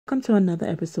welcome to another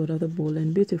episode of The Bold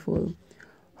and Beautiful.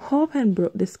 Hope and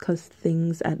Brooke discuss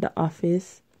things at the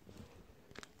office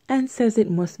and says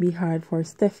it must be hard for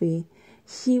Steffy.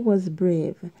 She was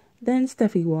brave. Then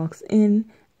Steffy walks in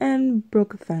and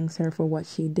Brooke thanks her for what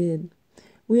she did.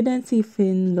 We then see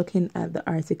Phinn looking at the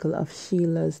article of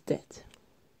Sheila's death.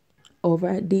 Over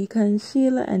at Deacon,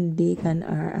 Sheila and Deacon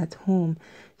are at home.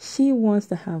 She wants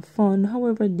to have fun,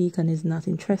 however Deacon is not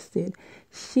interested.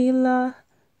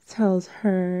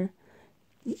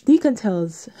 Deacon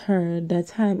tells her that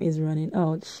time is running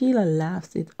out. Sheila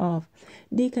laughs it off.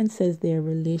 Deacon says their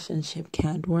relationship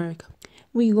can't work.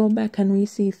 We go back and we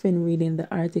see Phinn reading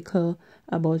the article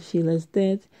about Sheila's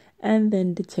death, and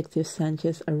then Detective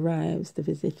Sanchez arrives to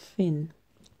visit Phinn.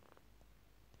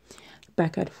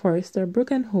 Back at Forrester,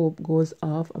 Brooke and Hope goes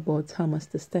off about Thomas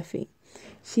to Steffy.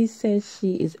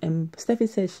 Steffy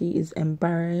says she is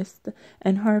embarrassed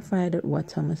and horrified at what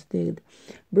Thomas did.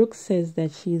 Brooke says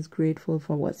that she is grateful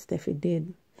for what Steffy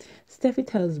did. Steffy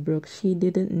tells Brooke she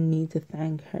didn't need to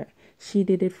thank her. She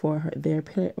did it for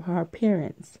her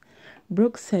parents.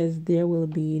 Brooke says there will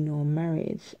be no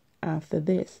marriage after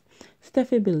this.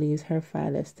 Steffy believes her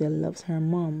father still loves her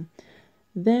mom.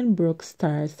 Then Brooke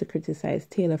starts to criticize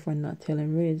Taylor for not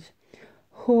telling Ridge.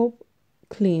 Hope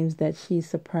claims that she's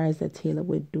surprised that Taylor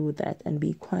would do that and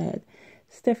be quiet.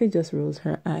 Steffy just rolls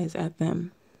her eyes at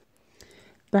them.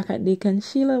 Back at Deacon,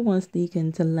 Sheila wants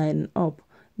Deacon to lighten up,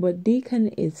 but Deacon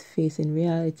is facing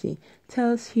reality,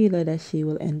 tells Sheila that she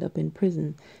will end up in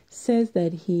prison, says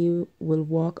that he will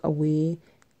walk away.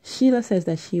 Sheila says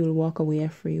that she will walk away a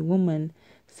free woman,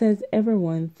 says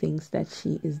everyone thinks that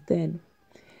she is dead.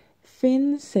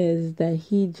 Phinn says that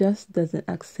he just doesn't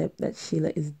accept that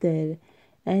Sheila is dead,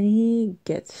 and he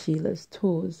gets Sheila's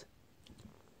toes.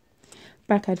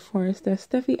 Back at Forrester,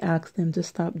 Steffy asks them to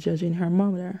stop judging her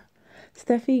mother.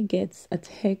 Steffy gets a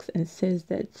text and says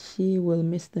that she will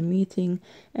miss the meeting,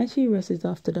 and she rushes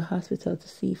off to the hospital to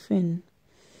see Phinn.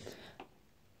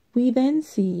 We then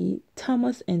see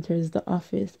Thomas enters the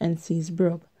office and sees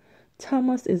Brooke.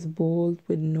 Thomas is bold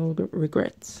with no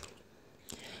regrets.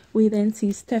 We then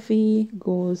see Steffy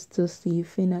goes to see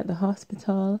Phinn at the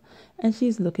hospital, and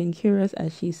she's looking curious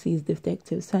as she sees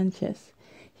Detective Sanchez.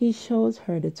 He shows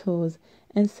her the toes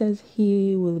and says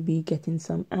he will be getting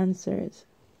some answers.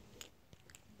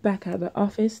 Back at the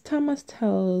office, Thomas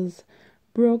tells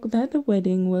Brooke that the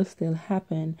wedding will still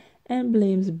happen and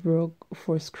blames Brooke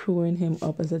for screwing him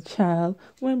up as a child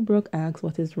when Brooke asks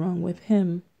what is wrong with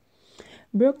him.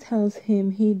 Brooke tells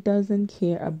him that he doesn't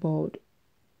care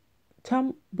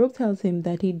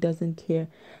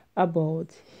about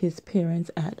his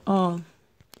parents at all.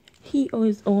 He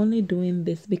is only doing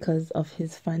this because of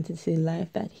his fantasy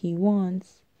life that he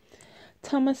wants.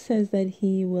 Thomas says that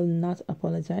he will not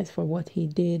apologize for what he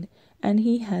did and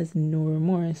he has no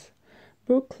remorse.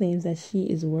 Brooke claims that she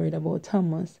is worried about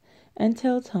Thomas and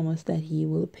tells Thomas that he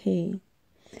will pay.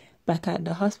 Back at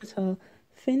the hospital,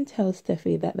 Phinn tells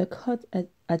Steffy that the cut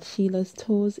at Sheila's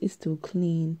toes is too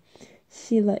clean.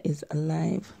 Sheila is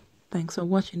alive. Thanks for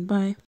watching. Bye.